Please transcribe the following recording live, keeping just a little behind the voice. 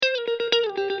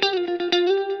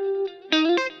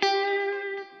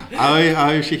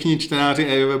Ahoj všichni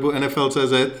čtenáři webu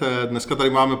NFL.cz. Dneska tady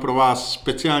máme pro vás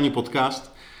speciální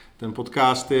podcast. Ten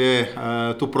podcast je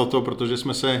tu proto, protože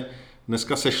jsme se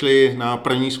dneska sešli na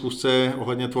první schůzce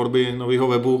ohledně tvorby nového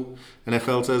webu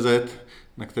NFL.cz,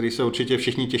 na který se určitě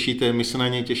všichni těšíte. My se na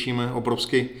něj těšíme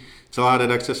obrovsky. Celá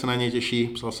redakce se na něj těší.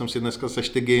 Psal jsem si dneska se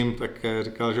Štygim, tak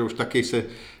říkal, že už taky se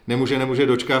nemůže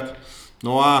dočkat.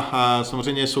 No a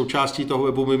samozřejmě součástí toho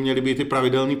webu by měly být i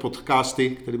pravidelné podcasty,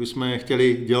 které bychom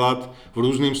chtěli dělat v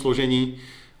různém složení,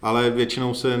 ale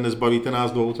většinou se nezbavíte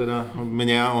nás dvou, teda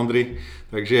mě a Ondry.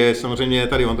 Takže samozřejmě je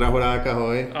tady Ondra Horák,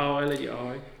 ahoj. Ahoj lidi,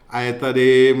 ahoj. A je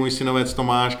tady můj synovec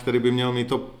Tomáš, který by měl mít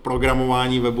to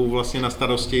programování webu vlastně na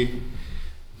starosti.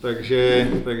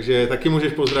 Takže taky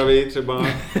můžeš pozdravit třeba.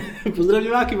 Pozdravím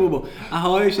diváky, Bobo.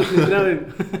 Ahoj, všechny zdravím.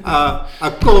 A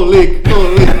kolik?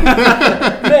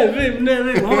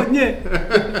 Nevím, hodně.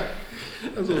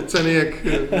 Ceny jak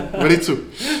v Licu.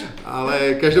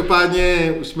 Ale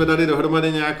každopádně už jsme dali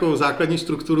dohromady nějakou základní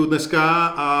strukturu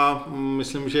dneska a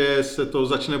myslím, že se to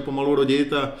začne pomalu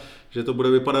rodit a že to bude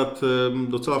vypadat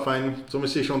docela fajn. Co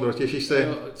myslíš, Ondro? Těšíš se?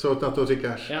 Jo. Co na to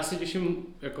říkáš? Já si těším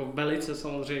jako velice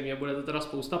samozřejmě, bude to teda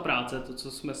spousta práce, to,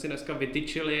 co jsme si dneska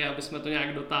vytyčili, aby jsme to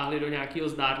nějak dotáhli do nějakého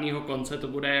zdárného konce, to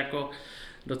bude jako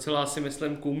docela si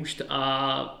myslím kumšt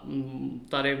a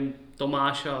tady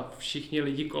Tomáš a všichni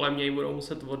lidi kolem něj budou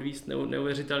muset odvíst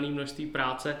neuvěřitelné množství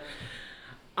práce.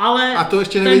 Ale a to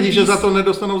ještě nevědí, že za to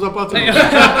nedostanou zaplaceno.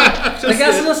 Tak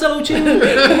já se zase loučím.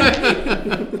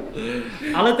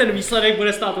 Ale ten výsledek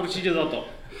bude stát určitě za to.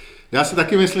 Já si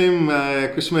taky myslím,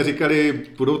 jak už jsme říkali,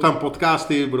 budou tam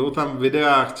podcasty, budou tam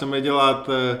videa, chceme dělat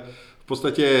v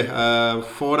podstatě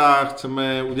fóra,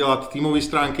 chceme udělat týmové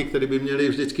stránky, které by měly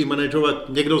vždycky manažovat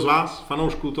někdo z vás,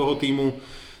 fanoušků toho týmu,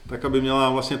 tak aby měla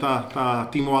vlastně ta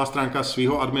týmová stránka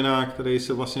svého admina, který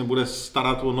se vlastně bude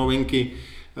starat o novinky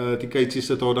týkající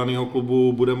se toho daného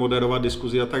klubu, bude moderovat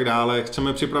diskuzi a tak dále.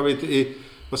 Chceme připravit i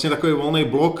vlastně takový volný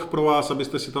blog pro vás,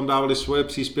 abyste si tam dávali svoje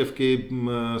příspěvky,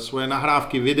 svoje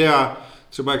nahrávky, videa,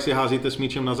 třeba jak si házíte s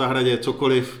míčem na zahradě,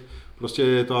 cokoliv. Prostě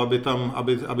je to,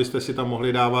 abyste si tam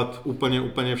mohli dávat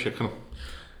úplně všechno.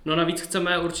 No navíc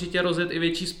chceme určitě rozjet i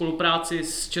větší spolupráci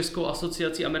s Českou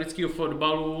asociací amerického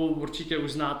fotbalu. Určitě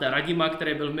už znáte Radima,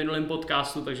 který byl v minulém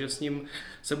podcastu, takže s ním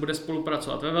se bude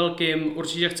spolupracovat ve velkým.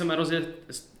 Určitě chceme rozjet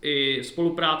i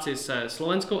spolupráci se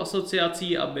Slovenskou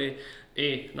asociací, aby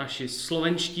i naši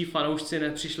slovenští fanoušci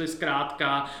nepřišli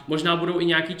zkrátka. Možná budou i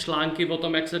nějaký články o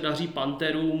tom, jak se daří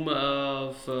Panterům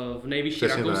v nejvyšší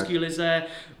rakouské lize.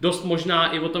 Dost možná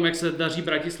i o tom, jak se daří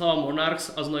Bratislava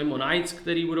Monarchs a Znojmo Knights,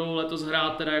 který budou letos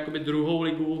hrát teda jakoby druhou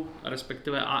ligu,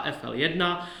 respektive AFL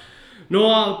 1.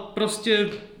 No a prostě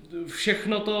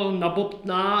všechno to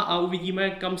nabobtná a uvidíme,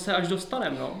 kam se až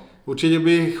dostaneme. No. Určitě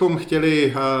bychom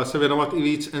chtěli se věnovat i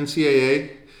víc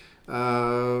NCAA.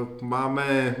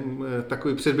 Máme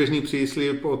takový předběžný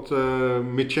příslib od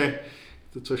Miče,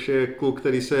 což je kluk,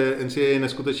 který se NCAA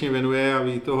neskutečně věnuje a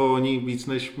ví toho oni víc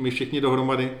než my všichni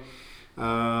dohromady.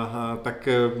 Tak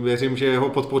věřím, že ho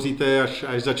podpoříte,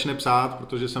 až začne psát,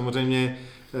 protože samozřejmě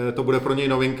to bude pro něj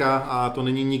novinka a to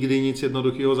není nikdy nic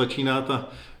jednoduchého začínat.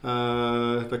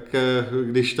 Tak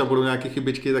když tam budou nějaké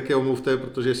chybičky, tak je omluvte,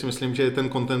 protože si myslím, že ten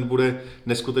content bude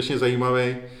neskutečně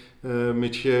zajímavý.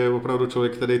 Mitch je opravdu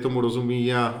člověk, který tomu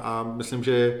rozumí a myslím,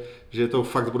 že to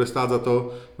fakt bude stát za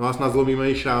to. No a snad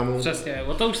zlomíme i šrámu. Přesně,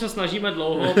 o to už se snažíme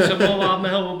dlouho, přemlouváme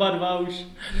ho oba dva už.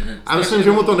 A myslím,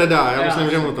 že mu to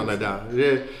nedá.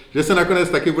 Že se nakonec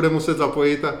taky bude muset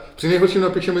zapojit a při nejhorším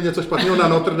napíšeme něco špatného na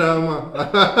Notre Dame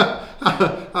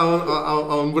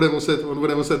a on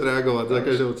bude muset reagovat za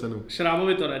každou cenu.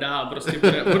 Šrámovi to nedá, prostě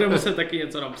bude muset taky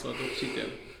něco napsat určitě.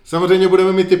 Samozřejmě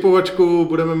budeme mít typovačku,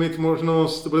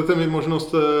 budete mít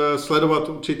možnost sledovat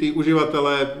určitý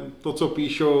uživatele, to, co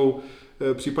píšou,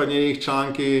 případně jejich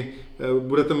články,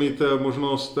 budete mít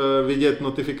možnost vidět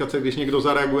notifikace, když někdo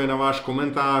zareaguje na váš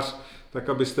komentář, tak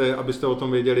abyste o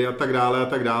tom věděli a tak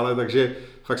dále, takže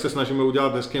fakt se snažíme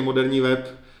udělat hezký moderní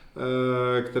web,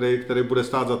 který bude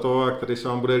stát za to a který se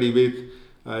vám bude líbit.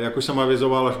 Jak už jsem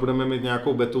avizoval, až budeme mít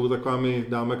nějakou betu, tak vám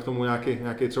dáme k tomu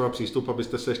nějaký třeba přístup,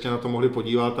 abyste se ještě na to mohli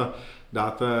podívat a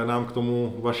dáte nám k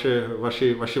tomu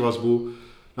vaši vazbu.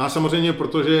 No a samozřejmě,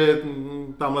 protože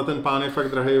tamhle ten pán je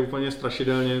fakt drahý úplně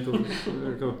strašidelně, to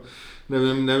jako,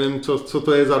 nevím co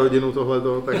to je za rodinu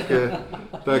tohleto,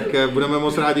 tak budeme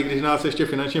moc rádi, když nás ještě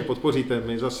finančně podpoříte.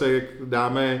 My zase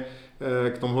dáme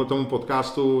k tomuhletomu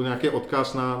podcastu nějaký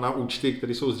odkaz na účty,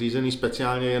 které jsou zřízený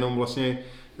speciálně jenom vlastně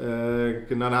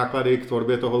na náklady k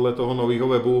tvorbě toho nového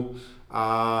webu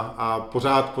a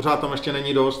pořád tam ještě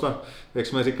není dost a jak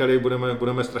jsme říkali,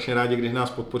 budeme strašně rádi, když nás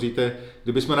podpoříte.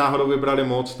 Kdybychom náhodou vybrali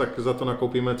moc, tak za to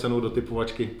nakoupíme cenu do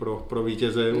typovačky pro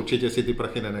vítěze, určitě si ty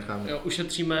prachy nenecháme. Jo,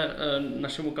 ušetříme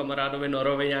našemu kamarádovi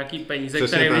Norovi nějaký peníze,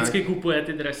 který vždycky kupuje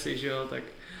ty dresy, že jo,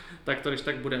 tak to když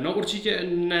tak bude. No určitě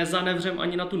nezanevřem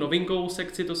ani na tu novinkovou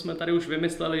sekci, to jsme tady už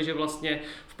vymysleli, že vlastně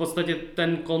v podstatě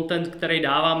ten content, který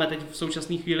dáváme teď v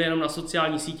současné chvíli jenom na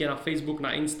sociální sítě, na Facebook,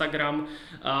 na Instagram,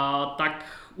 tak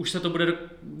už se to bude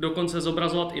dokonce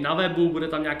zobrazovat i na webu, bude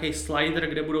tam nějaký slider,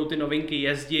 kde budou ty novinky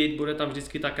jezdit, bude tam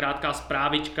vždycky ta krátká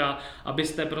zprávička,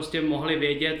 abyste prostě mohli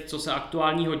vědět, co se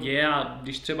aktuálního děje a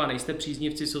když třeba nejste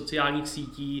příznivci sociálních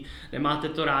sítí, nemáte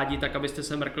to rádi, tak abyste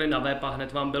se mrkli na web a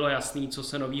hned vám bylo jasný, co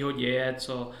se novýho děje,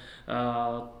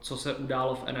 co se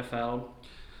událo v NFL.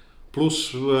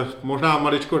 Plus možná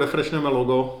maličko refreshneme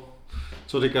logo,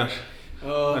 co říkáš?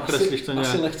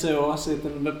 Asi nechce, jo, asi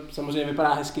ten web samozřejmě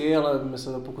vypadá hezky, ale my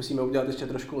se to pokusíme udělat ještě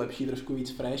trošku lepší, trošku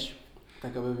víc fresh,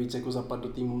 tak aby víc jako zapadl do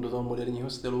týmu, do toho moderního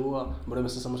stylu a budeme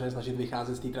se samozřejmě snažit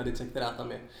vycházet z té tradice, která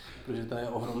tam je, protože ta je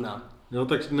ohromná. Jo,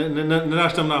 tak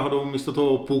nedáš tam náhodou místo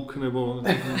toho puk nebo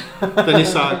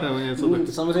tenisák nebo něco tak.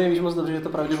 Samozřejmě víš moc dobře, že to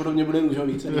pravděpodobně bude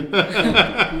růžový celý.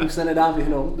 Už se nedá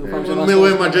vyhnout. Doufám, že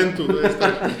miluje magentu, to je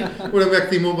strašný. Budeme jak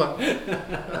tým oba.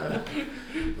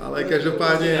 Ale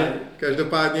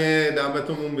každopádně dáme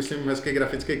tomu, myslím, hezký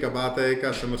grafický kabátek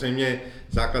a samozřejmě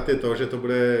základ je to, že to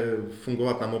bude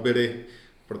fungovat na mobily,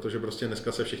 protože prostě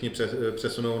dneska se všichni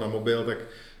přesunou na mobil, tak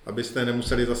abyste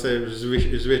nemuseli zase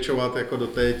zvětšovat jako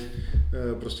doteď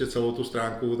prostě celou tu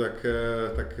stránku,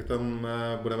 tak tam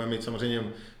budeme mít samozřejmě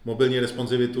mobilní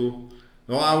responsivitu.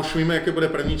 No a už víme, jaký bude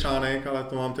první článek, ale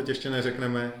to vám teď ještě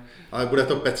neřekneme, ale bude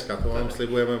to pecka, to vám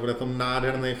slibujeme, bude to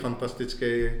nádherný,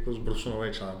 fantastický, jako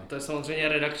zbrusunový článek. To je samozřejmě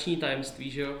redakční tajemství,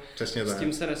 že jo? Přesně tak. S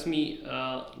tím se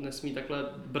nesmí takhle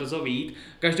brzo vyjít.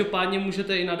 Každopádně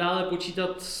můžete i nadále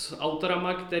počítat s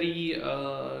autorama,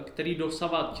 který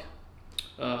dosavad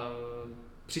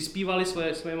přispívali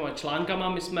svými článkama.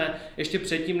 My jsme ještě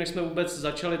předtím, než jsme vůbec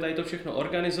začali tady to všechno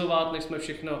organizovat, než jsme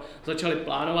všechno začali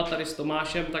plánovat tady s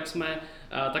Tomášem,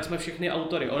 tak jsme všechny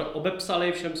autory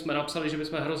obepsali, všem jsme napsali, že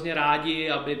bychom hrozně rádi,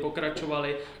 aby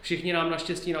pokračovali. Všichni nám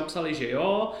naštěstí napsali, že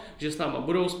jo, že s náma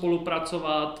budou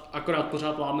spolupracovat, akorát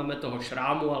pořád lámeme toho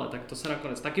šrámu, ale tak to se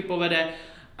nakonec taky povede.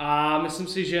 A myslím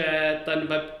si, že ten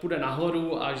web půjde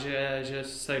nahoru a že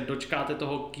se dočkáte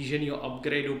toho kýženého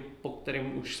upgradeu, po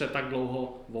kterém už se tak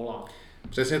dlouho volá.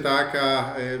 Přesně tak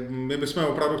a my bychom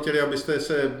opravdu chtěli, abyste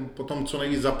se potom co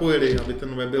nejvíc zapojili, aby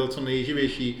ten web byl co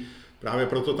nejživější. Právě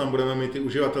proto tam budeme mít ty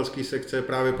uživatelské sekce,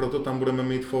 právě proto tam budeme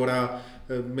mít fóra.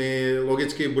 My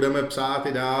logicky budeme psát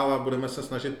i dál a budeme se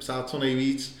snažit psát co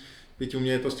nejvíc. Byť u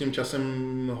mě je to s tím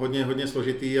časem hodně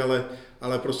složitý,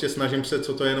 ale prostě snažím se,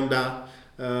 co to jenom dá.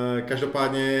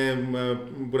 Každopádně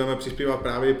budeme přispívat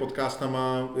právě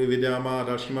podcastama, videama a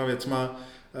dalšíma věcma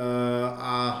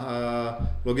a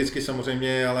logicky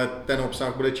samozřejmě, ale ten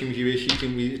obsah bude čím živější,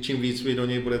 čím víc vy do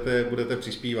něj budete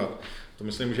přispívat. To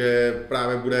myslím, že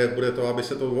právě bude to, aby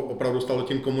se to opravdu stalo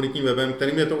tím komunitním webem,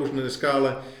 kterým je to už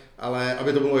dneska, ale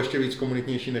aby to bylo ještě víc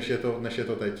komunitnější, než je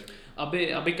to teď.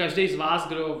 Aby každý z vás,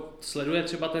 kdo sleduje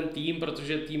třeba ten tým,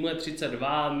 protože týmu je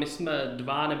 32, my jsme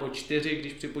 2 nebo 4,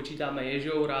 když připočítáme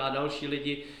Ježoura a další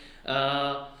lidi,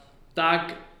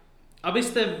 tak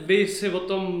abyste vy si o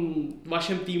tom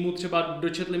vašem týmu třeba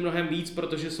dočetli mnohem víc,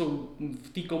 protože jsou v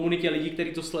té komunitě lidi,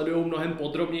 kteří to sledují mnohem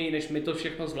podrobněji, než my to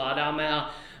všechno zvládáme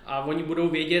a oni budou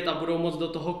vědět a budou moct do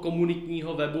toho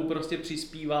komunitního webu prostě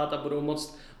přispívat a budou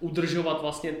moct udržovat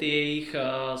vlastně ty jejich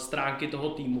stránky toho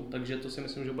týmu, takže to si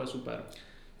myslím, že bude super.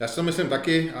 Já si to myslím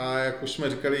taky a jak už jsme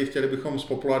říkali, chtěli bychom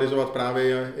spopularizovat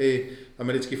právě i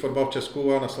americký fotbal v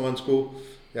Česku a na Slovensku.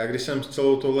 Já když jsem s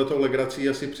celou touhletou legrací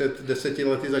asi před 10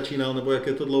 lety začínal, nebo jak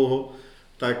je to dlouho,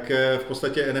 tak v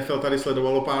podstatě NFL tady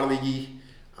sledovalo pár lidí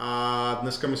a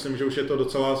dneska myslím, že už je to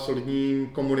docela solidní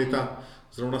komunita.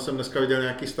 Zrovna jsem dneska viděl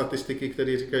nějaké statistiky,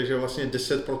 které říkají, že vlastně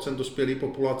 10% dospělé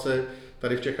populace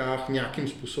tady v Čechách nějakým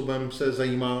způsobem se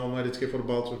zajímá o americký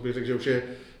fotbal, což bych řekl, že už je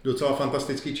docela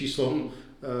fantastické číslo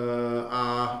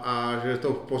a že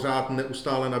to pořád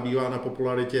neustále nabývá na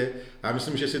popularitě. A já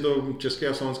myslím, že si to český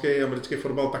a slovenský a americký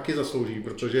fotbal taky zaslouží,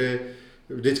 protože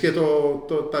vždycky je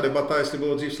to ta debata, jestli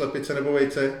bylo dřív slepice nebo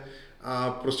vejce. A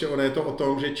prostě ono je to o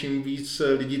tom, že čím víc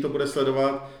lidí to bude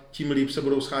sledovat, tím líp se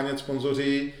budou schánět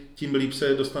sponzoři, tím líp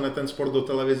se dostane ten sport do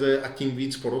televize a tím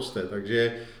víc poroste.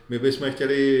 Takže my bychom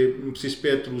chtěli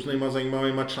přispět různýma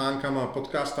zajímavýma článkama,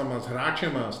 podcastama, s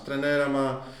hráčema, s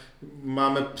trenérama.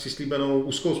 Máme přislíbenou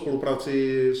úzkou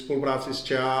spolupráci s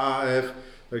ČAAF,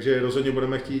 takže rozhodně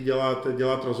budeme chtít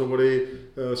dělat rozhovory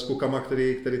s klukama,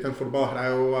 který ten fotbal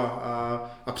hrajou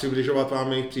a přibližovat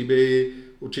vám jejich příběhy.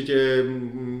 Určitě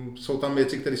jsou tam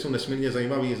věci, které jsou nesmírně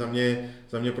zajímavé.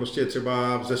 Za mě prostě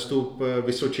třeba vzestup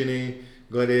Vysočiny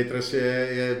Gladiators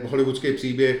je hollywoodský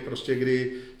příběh, prostě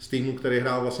kdy z týmu, který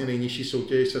hrál vlastně nejnižší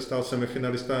soutěž, se stal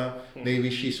semifinalista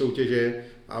nejvyšší soutěže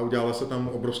a udělala se tam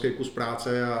obrovský kus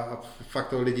práce a fakt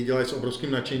to lidi dělají s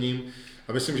obrovským nadšením.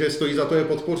 A myslím, že stojí za to je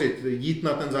podpořit, jít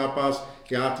na ten zápas.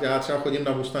 Já třeba chodím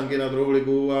na Mustangy na druhou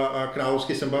ligu a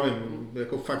královsky se bavím.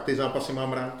 Jako fakt ty zápasy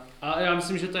mám rád. A já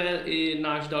myslím, že to je i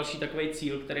náš další takový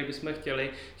cíl, který bychom chtěli.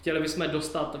 Chtěli bychom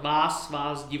dostat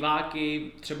vás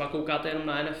diváky, třeba koukáte jenom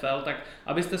na NFL, tak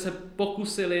abyste se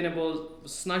pokusili nebo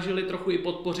snažili trochu i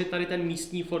podpořit tady ten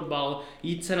místní fotbal,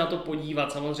 jít se na to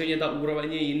podívat. Samozřejmě ta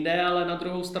úroveň je jinde, ale na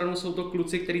druhou stranu jsou to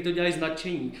kluci, kteří to dělají z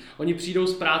nadšení. Oni přijdou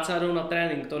z práce a jdou na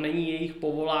trénink, to není jejich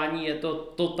povolání, je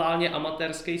to totálně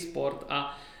amatérský sport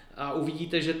a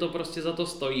uvidíte, že to prostě za to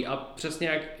stojí. A přesně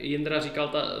jak Jindra říkal,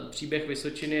 ta příběh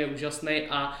Vysočiny je úžasný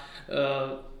a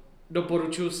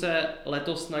doporučuji se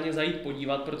letos na ně zajít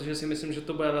podívat, protože si myslím, že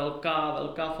to bude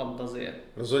velká fantazie.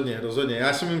 Rozhodně.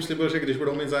 Já jsem jim slíbil, že když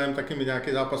budou mít zájem, taky mi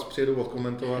nějaký zápas přijedu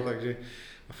odkomentovat, takže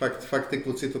fakt ty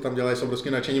kluci to tam dělají s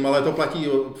obrovským nadšením, ale to platí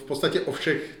v podstatě o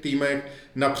všech týmech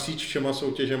napříč všema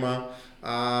soutěžema.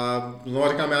 A znovu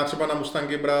říkám, já třeba na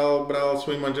Mustangy bral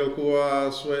svoji manželku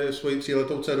a svoji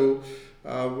 3letou dceru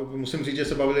a musím říct, že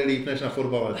se bavili líp než na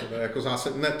fotbale. Jako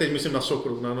ne, teď myslím na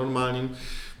sokru, na normálním,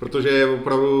 protože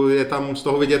opravdu je tam z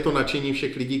toho vidět to nadšení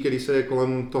všech lidí, kteří se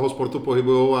kolem toho sportu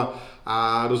pohybují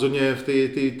a rozhodně v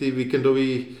ty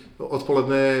víkendové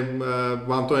odpoledne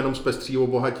vám to jenom zpestří,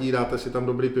 obohatí, dáte si tam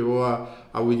dobrý pivo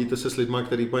a uvidíte se s lidma,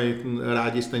 kteří mají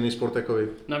rádi stejný sport jako vy.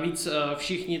 Navíc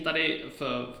všichni tady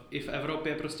i v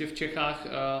Evropě, prostě v Čechách,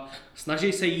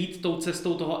 snaží se jít tou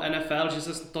cestou toho NFL, že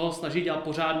se z toho snaží dělat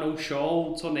pořádnou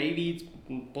show, co nejvíc,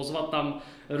 pozvat tam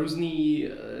různý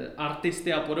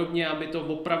artisty a podobně, aby to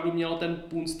opravdu mělo ten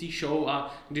punc té show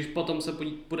a když potom se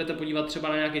budete podívat třeba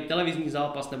na nějaký televizní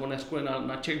zápas nebo neřkuli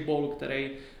na SuperBowlu, který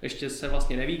ještě se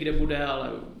vlastně neví, kde bude, ale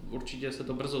určitě se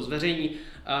to brzo zveřejní,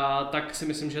 tak si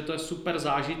myslím, že to je super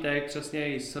zážitek,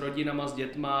 přesně i s rodinama, s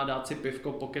dětma, dát si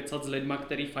pivko, pokecat s lidma,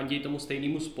 který fandí tomu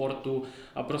stejnému sportu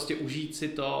a prostě užít si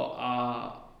to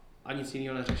a nic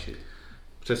jiného neřešit.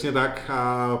 Přesně tak.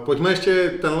 A pojďme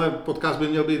ještě, tenhle podcast by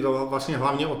měl být vlastně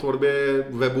hlavně o tvorbě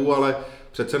webu, ale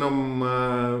přece jenom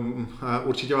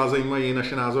určitě vás zajímají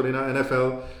naše názory na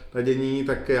NFL, na dění,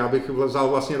 tak já bych vzal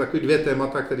vlastně takový 2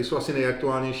 témata, které jsou asi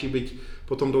nejaktuálnější, byť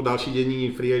potom do další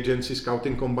dění free agency,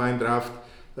 scouting, combine, draft,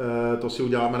 to si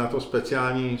uděláme na to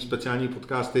speciální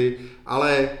podcasty,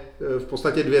 ale v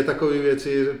podstatě 2 takové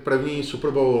věci. První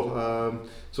Super Bowl.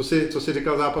 Co si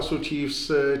říkal zápasu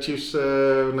Chiefs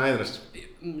Niners?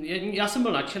 Já jsem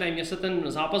byl nadšený, mně se ten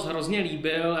zápas hrozně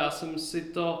líbil, já jsem si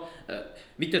to,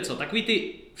 víte co, takový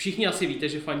ty, všichni asi víte,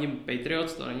 že fandím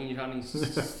Patriots, to není žádný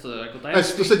jako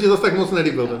tajemství. To se ti zase tak moc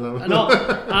nelíbil. No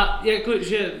a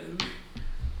jakože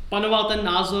panoval ten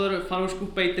názor fanoušků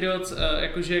Patriots,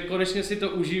 jakože konečně si to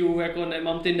užiju, jako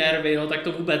nemám ty nervy, no tak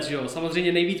to vůbec, že jo.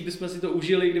 Samozřejmě nejvíc bychom si to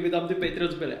užili, kdyby tam ty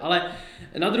Patriots byli, ale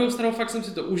na druhou stranu fakt jsem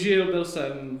si to užil, byl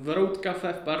jsem v Road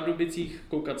Cafe v Pardubicích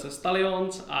koukat se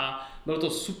Stallions a byl to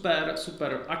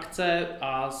super akce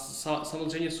a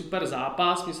samozřejmě super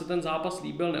zápas, mně se ten zápas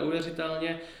líbil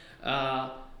neuvěřitelně.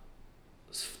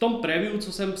 V tom preview,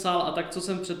 co jsem psal a tak, co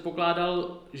jsem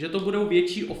předpokládal, že to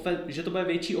bude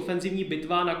větší ofenzivní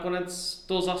bitva, nakonec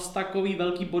to zas takový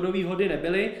velký bodový hody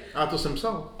nebyly. A to jsem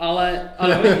psal. Ale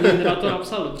Jindra to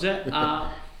napsal dobře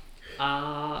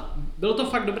a byl to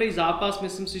fakt dobrý zápas,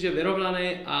 myslím si, že vyrovnaný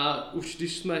a už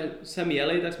když jsme sem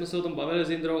jeli, tak jsme se o tom bavili s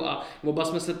Jindrou a oba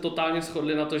jsme se totálně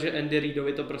shodli na to, že Andy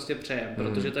Reidovi to prostě přeje,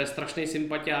 protože to je strašný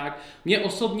sympatiák. Mně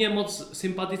osobně moc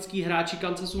sympatický hráči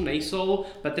Kansasu nejsou,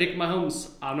 Patrick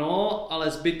Mahomes ano,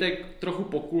 ale zbytek trochu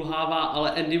pokulhává,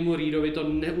 ale Andymu Reidovi to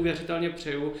neuvěřitelně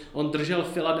přeju. On držel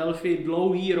Philadelphii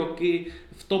dlouhý roky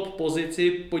v top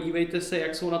pozici, podívejte se,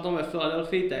 jak jsou na tom ve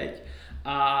Philadelphii teď.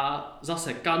 A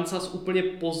zase Kansas úplně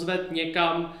pozvet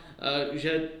někam,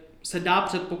 že se dá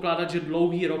předpokládat, že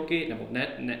dlouhý roky, nebo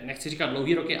nechci říkat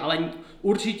dlouhý roky, ale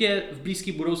určitě v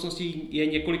blízké budoucnosti je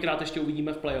několikrát ještě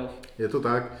uvidíme v playoff. Je to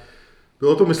tak.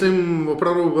 Bylo to, myslím,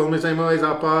 opravdu velmi zajímavý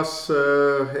zápas.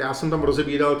 Já jsem tam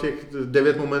rozebíral těch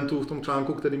 9 momentů v tom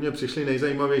článku, který mě přišly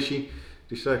nejzajímavější.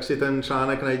 Když tak si ten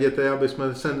článek najděte,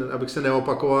 abych se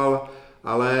neopakoval,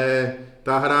 ale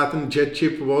ta hra, ten jet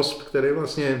chip wasp, který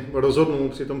vlastně rozhodnul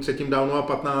při tom 3. downu a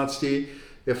 15,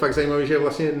 je fakt zajímavý, že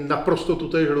vlastně naprosto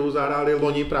tutéž hru zahráli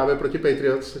loni právě proti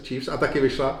Patriots Chiefs a taky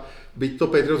vyšla. Byť to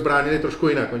Patriots bránili trošku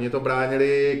jinak, oni to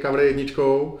bránili cover 1,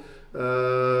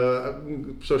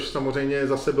 což samozřejmě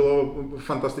zase bylo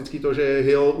fantastický to, že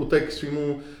Hill utek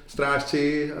svýmu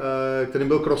strážci, kterým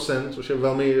byl Crossen, což je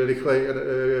velmi rychlej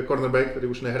cornerback, který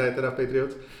už nehraje teda v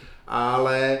Patriots,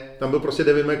 ale tam byl prostě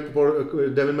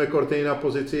Devin McCourty na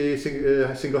pozici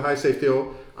single high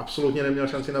safetyho, absolutně neměl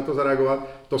šanci na to zareagovat.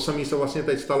 To samé se vlastně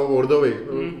teď stalo Wardovi.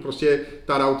 Prostě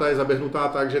ta rauta je zaběhnutá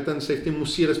tak, že ten safety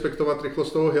musí respektovat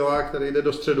rychlost toho Hilla, který jde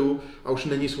do středu a už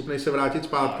není schopný se vrátit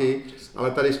zpátky,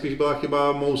 ale tady spíš byla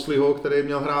chyba Mosleyho, který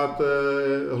měl hrát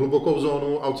hlubokou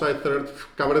zónu outside third v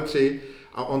cover 3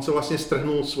 a on se vlastně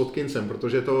strhnul s Watkinsem,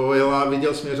 protože toho Hilla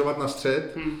viděl směřovat na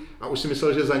střed a už si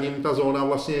myslel, že za ním ta zóna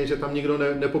vlastně, že tam nikdo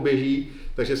nepoběží,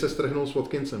 takže se strhnul s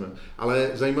Watkinsem. Ale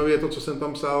zajímavé je to, co jsem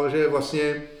tam psal, že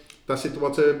vlastně ta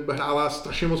situace hrála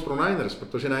strašně moc pro Niners,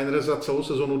 protože Niners za celou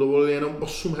sezonu dovolili jenom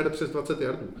 8 her přes 20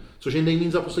 yardů, což je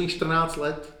nejméně za posledních 14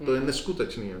 let, to je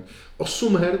neskutečný.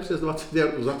 8 her přes 20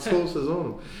 yardů za celou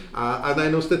sezonu. A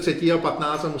najednou jste 3. a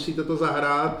 15 a musíte to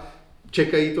zahrát.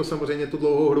 Čekají to samozřejmě tu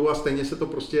dlouhou hru a stejně se to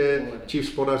prostě Chiefs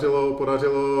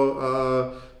podařilo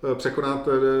překonat.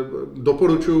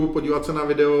 Doporučuji podívat se na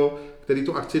video, který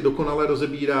tu akci dokonale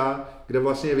rozebírá, kde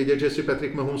vlastně je vidět, že si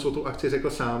Patrick Mahomes o tu akci řekl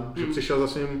sám, že přišel za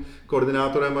svým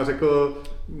koordinátorem a řekl,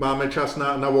 máme čas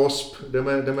na Wasp,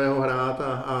 jdeme ho hrát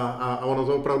a ono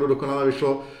to opravdu dokonale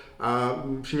vyšlo. A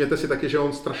všimněte si taky, že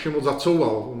on strašně moc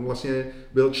zacouval, on vlastně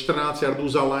byl 14 yardů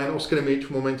za line of scrimmage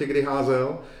v momentě, kdy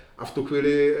házel. A v tu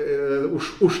chvíli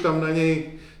už tam na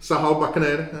něj sahal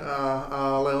Buckner,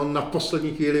 ale on na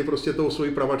poslední chvíli prostě tou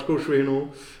svojí pravačkou švihnul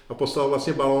a poslal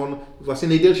vlastně balón, vlastně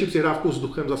nejdelší přihrávku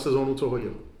vzduchem za sezónu, co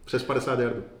hodil. Přes 50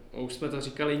 yardů. Už jsme to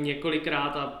říkali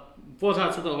několikrát a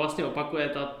pořád se to vlastně opakuje,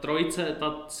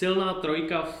 ta silná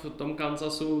trojka v tom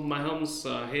Kansasu, Mahomes,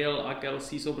 Hill a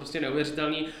Kelsey jsou prostě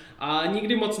neuvěřitelní a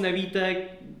nikdy moc nevíte,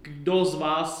 kdo z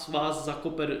vás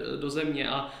zakope do země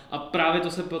a právě to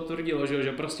se potvrdilo,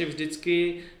 že prostě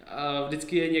vždycky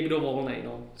je někdo volnej,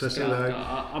 no.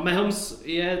 A Mahomes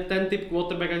je ten typ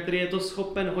quarterbacka, který je to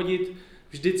schopen hodit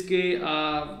vždycky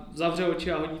a zavře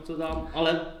oči a hodí to tam,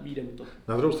 ale vyjde mu to.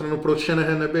 Na druhou stranu, proč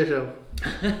Shanahan neběžel?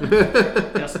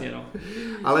 Jasně, no.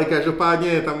 Ale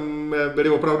každopádně tam byly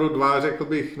opravdu 2, řekl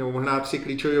bych, nebo možná 3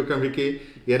 klíčové okamžiky.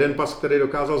 Jeden pas, který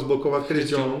dokázal zblokovat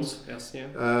Chris Jones. Jasně.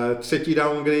 3.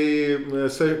 down, kdy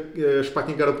se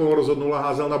špatně Garoppolo rozhodnul a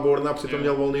házel na Bourna, přitom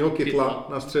měl volnýho Kittla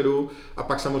na středu. A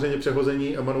pak samozřejmě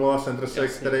přehození Emanuela Sanderse,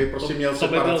 který prostě měl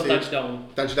separaci. To by byl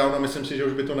touchdown a myslím si, že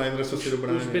už by to Niners asi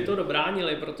dobránili. Už by to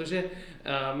dobránili, protože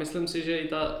myslím si, že i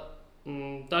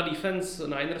ta defense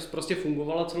Niners prostě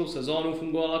fungovala celou sezónu,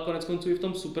 fungovala konec konců i v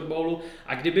tom SuperBowlu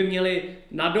a kdyby měli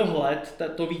na dohled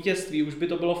to vítězství, už by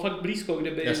to bylo fakt blízko,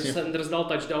 kdyby Sanders dal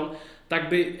touchdown, tak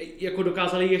by jako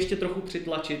dokázali ještě trochu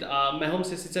přitlačit a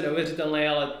Mahomes je sice neuvěřitelný,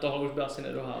 ale tohle už by asi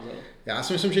nedoházel. Já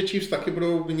si myslím, že Chiefs taky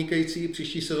budou vynikající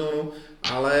příští sezónu,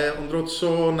 ale Ondro,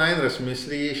 co Niners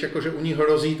myslíš, jako že u nich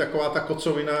hrozí taková ta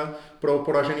kocovina pro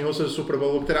poraženýho se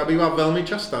SuperBowlu, která bývá velmi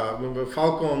častá,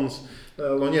 Falcons,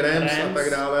 loni Rams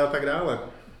a tak dále.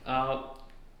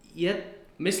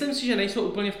 Myslím si, že nejsou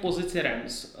úplně v pozici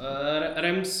Rams.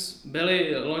 Rams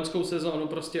byli loňskou sezónu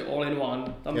prostě all in one.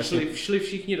 Tam šli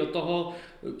všichni do toho.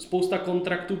 Spousta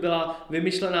kontraktů byla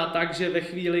vymyšlená tak, že ve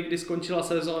chvíli, kdy skončila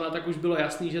sezóna, tak už bylo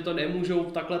jasný, že to nemůžou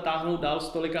takhle táhnout dál s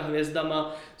tolika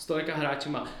hvězdama, s tolika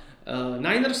hráčima.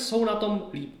 Niners jsou na tom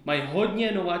líp. Mají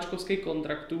hodně nováčkovských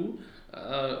kontraktů.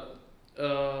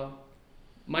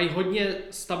 Mají hodně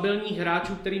stabilních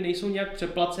hráčů, kteří nejsou nějak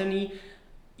přeplacený.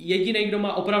 Jediný, kdo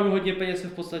má opravdu hodně peněz, je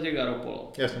v podstatě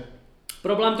Garoppolo. Jasně.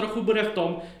 Problém trochu bude v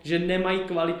tom, že nemají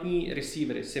kvalitní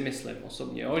receivery, si myslím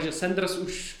osobně. Jo? Že Sanders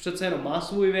už přece jenom má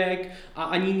svůj věk a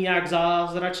ani nějak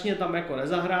zázračně tam jako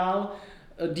nezahrál.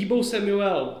 Deebo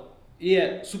Samuel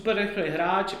je super rychlý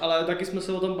hráč, ale taky jsme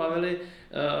se o tom bavili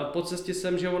po cestě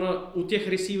sem, že ono u těch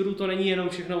receiverů to není jenom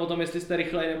všechno o tom, jestli jste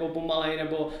rychlej nebo pomalej,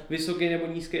 nebo vysoký nebo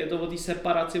nízký, je to o té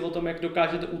separaci, o tom, jak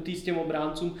dokážete utíct těm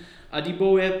obráncům a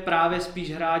Deebo je právě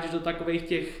spíš hráč do takových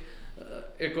těch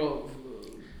jako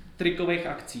trikových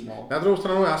akcí. No. Na druhou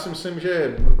stranu já si myslím,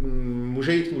 že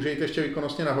může jít ještě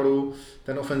výkonnostně nahoru.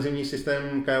 Ten ofenzivní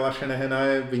systém Kylea Shanahana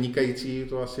je vynikající,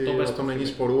 to asi o tom není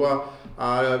sporu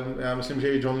a já myslím,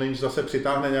 že i John Lynch zase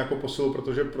přitáhne nějakou posilu,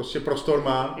 protože prostě prostor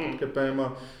má pod capem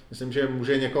a myslím, že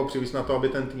může někoho přivést na to, aby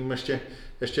ten tým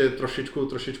ještě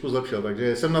trošičku zlepšil.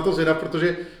 Takže jsem na to zvědav,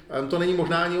 protože to není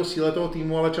možná ani o síle toho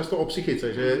týmu, ale často o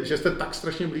psychice, že jste tak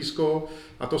strašně blízko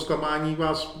a to zklamání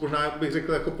vás možná, bych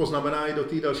řekl, jako poznamená i do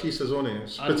té další sezony.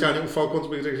 Speciálně u Falcons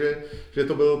bych řekl, že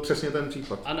to byl přesně ten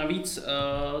případ. A navíc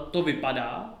to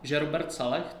vypadá, že Robert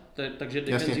Saleh, takže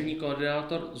defenzivní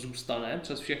koordinátor, zůstane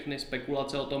přes všechny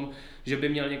spekulace o tom, že by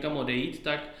měl někam odejít,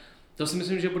 tak to si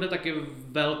myslím, že bude taky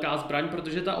velká zbraň,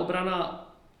 protože ta obrana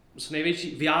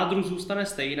v jádru zůstane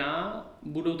stejná,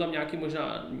 budou tam nějaké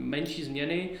možná menší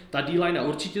změny, ta D-line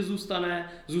určitě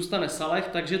zůstane Saleh,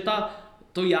 takže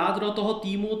to jádro toho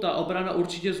týmu, ta obrana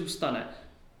určitě zůstane.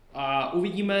 A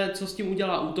uvidíme, co s tím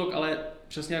udělá útok, ale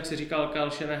přesně jak si říkal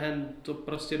Kyle Shanahan, to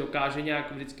prostě dokáže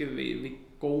nějak vždycky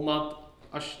vykoumat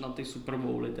až na ty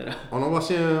SuperBowly teda. Ono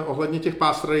vlastně ohledně těch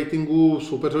passer ratingů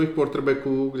soupeřových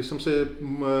quarterbacků, když jsem si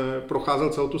procházel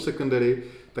celou tu secondary,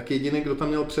 tak jediný, kdo tam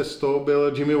měl přes 100,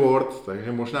 byl Jimmy Ward,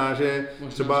 takže možná, že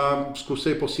třeba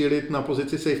zkusí posílit na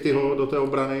pozici safetyho do té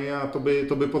obrany a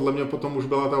to by podle mě potom už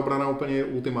byla ta obrana úplně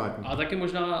ultimátní. A taky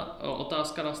možná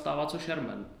otázka nastává, co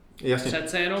Sherman. Jasně,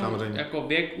 přece jenom samozřejmě. Jako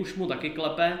věk už mu taky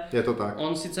klepe. Je to tak.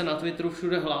 On sice na Twitteru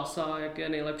všude hlásá, jak je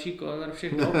nejlepší corner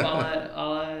všech dob,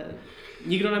 ale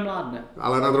nikdo nemládne.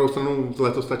 Ale na druhou stranu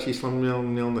letos ta čísla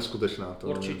měl neskutečná.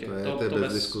 Určitě, to je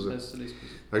bez diskuze. Bez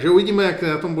diskuze. Takže uvidíme, jak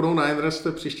na tom budou Niners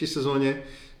v příští sezóně.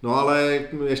 No ale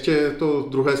ještě to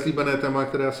druhé slíbené téma,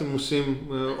 které asi musím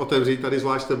otevřít tady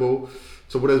zvlášť s tebou.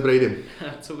 Co bude s Bradym?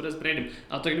 Co bude s Bradym?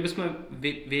 A to kdybychom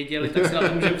věděli, tak si na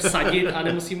to můžeme vsadit a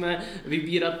nemusíme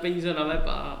vybírat peníze na web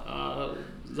a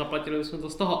zaplatili bychom to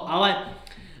z toho. Ale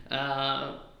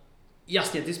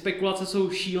jasně, ty spekulace jsou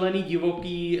šílený,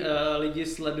 divoký, lidi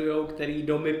sledujou, který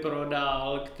domy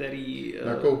prodal, který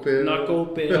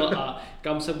nakoupil a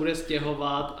kam se bude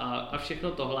stěhovat a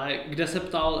všechno tohle. Kde se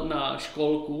ptal na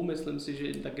školku, myslím si,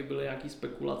 že taky byly nějaký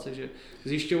spekulace, že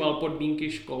zjišťoval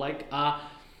podmínky školek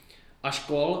a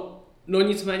škol. No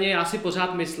nicméně já si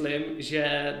pořád myslím,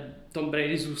 že Tom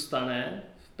Brady zůstane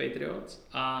v Patriots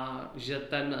a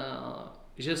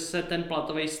že se ten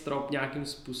platový strop nějakým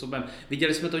způsobem,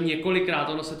 viděli jsme to několikrát,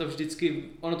 ono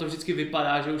to vždycky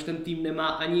vypadá, že už ten tým nemá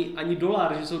ani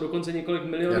dolar, že jsou dokonce několik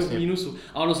milionů v mínusu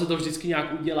a ono se to vždycky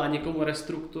nějak udělá, někomu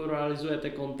restrukturalizujete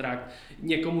kontrakt,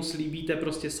 někomu slíbíte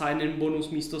prostě sign-in bonus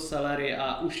místo salary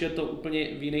a už je to úplně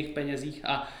v jiných penězích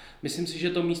a myslím si, že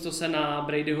to místo se na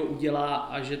Bradyho udělá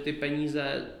a že ty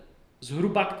peníze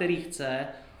zhruba, který chce,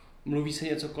 mluví se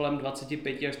něco kolem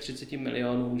 25 až 30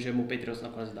 milionů, že mu Patriots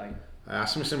nakonec dají. A já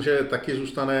si myslím, že taky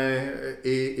zůstane,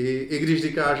 i když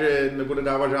říká, že nebude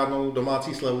dávat žádnou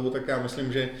domácí slevu, tak já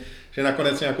myslím, že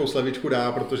nakonec nějakou slevičku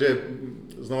dá, protože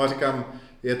znova říkám,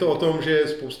 je to o tom, že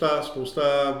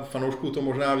spousta fanoušků to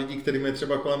možná vidí, kterým je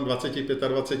třeba kolem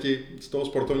 25 z toho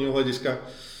sportovního hlediska.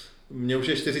 Mně už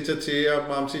je 43 a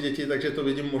mám 3 děti, takže to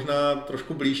vidím možná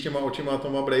trošku blíž těma očima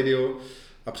Toma Bradyho.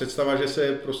 A představa, že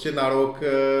se prostě na rok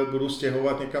budu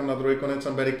stěhovat někam na druhý konec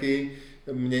Ameriky,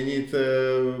 měnit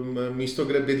místo,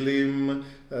 kde bydlím,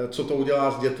 co to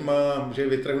udělá s dětma, že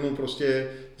vytrhnu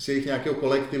prostě z jejich nějakého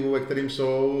kolektivu, ve kterým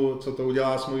jsou, co to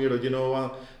udělá s mojí rodinou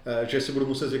a že si budu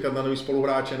muset zvykat na nový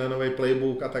spoluhráče, na nový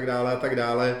playbook a tak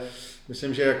dále.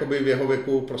 Myslím, že jakoby v jeho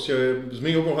věku prostě z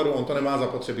mýho pohledu on to nemá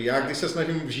zapotřebí. Já když se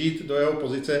snažím vžít do jeho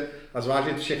pozice a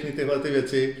zvážit všechny tyhle ty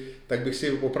věci, tak bych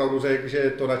si opravdu řekl,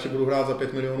 že to radši budu hrát za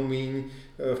 5 milionů míň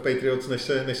v Patriots,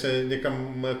 než se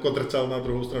někam kodrcal na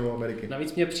druhou stranu Ameriky.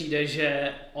 Navíc mně přijde, že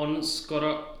on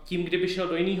skoro tím, kdyby šel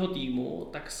do jiného týmu,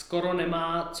 tak skoro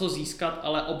nemá co získat,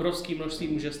 ale obrovský množství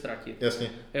může ztratit. Jasně.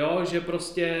 Jo, že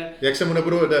prostě... Jak se mu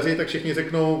nebudou dařit, tak všichni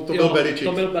řeknou, byl Belichick.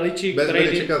 To byl Belichick. Bez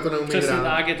Belichicka to neumí přesně hrát.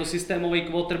 tak, je to systémový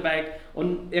quarterback.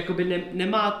 On jakoby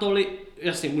nemá tolik,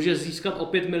 jasně, může získat o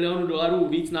 $5 milionů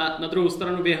víc, na druhou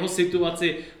stranu v jeho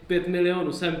situaci 5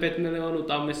 milionů, sem 5 milionů,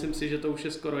 tam myslím si, že to už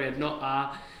je skoro jedno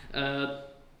a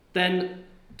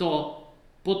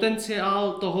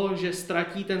potenciál toho, že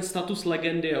ztratí ten status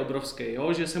legendy je obrovský,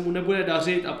 jo? Že se mu nebude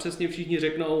dařit a přesně všichni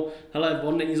řeknou, hele,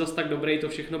 on není zas tak dobrý, to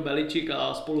všechno Belichick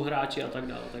a spoluhráči a tak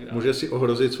dále. Může si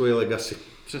ohrozit svoje legacy.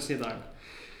 Přesně tak.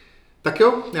 Tak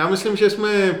jo, já myslím, že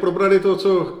jsme probrali to,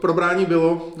 co k probrání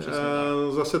bylo.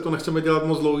 Zase to nechceme dělat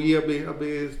moc dlouhý,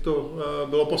 aby to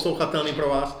bylo poslouchatelné pro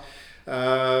vás.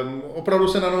 Opravdu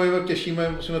se na nový web těšíme,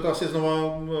 musíme to asi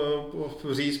znova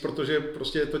říct, protože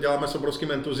prostě to děláme s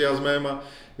obrovským entuziasmem a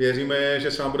věříme,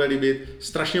 že se vám bude líbit.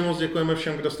 Strašně moc děkujeme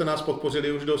všem, kdo jste nás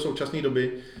podpořili už do současné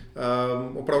doby.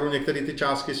 Opravdu některé ty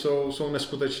částky jsou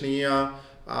neskutečné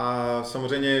a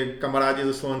samozřejmě kamarádi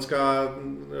ze Slovenska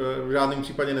v žádném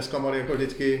případě nesklamali, jako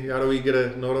vždycky Jaro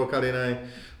Iger, Noro Kalinej,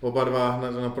 oba dva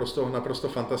naprosto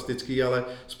fantastický, ale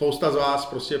spousta z vás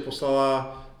prostě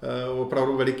poslala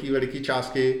opravdu veliký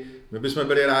částky. My bychom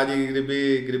byli rádi,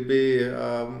 kdyby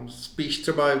spíš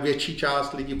třeba větší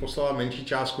část lidí poslala menší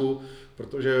částku,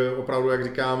 protože opravdu, jak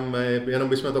říkám, jenom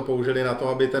bychom to použili na to,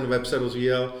 aby ten web se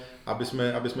rozvíjel,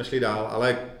 aby jsme šli dál.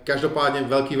 Ale každopádně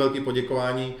velký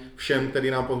poděkování všem,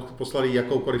 kteří nám poslali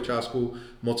jakoukoliv částku,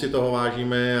 moc si toho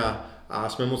vážíme a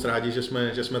jsme moc rádi,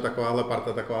 že jsme takováhle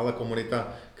parta, takováhle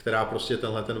komunita, která prostě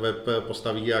ten web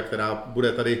postaví a která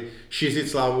bude tady šířit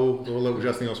slávu tohohle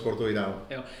úžasného sportu i dál.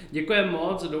 Jo. Děkujeme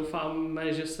moc,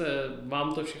 doufáme, že se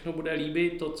vám to všechno bude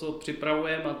líbit, to, co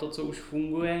připravujeme a to, co už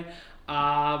funguje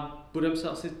a budeme se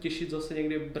asi těšit zase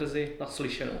někdy brzy na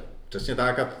slyšenou. Přesně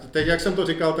tak a teď, jak jsem to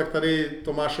říkal, tak tady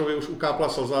Tomášovi už ukápla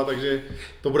slza, takže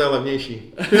to bude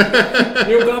levnější.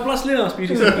 Mě ukápla slina, spíš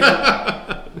jsem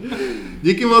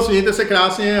Díky moc, mějte se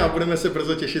krásně a budeme se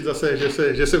brzo těšit zase,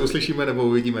 že se uslyšíme nebo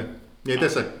uvidíme. Mějte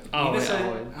se. Ahoj.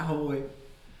 Ahoj.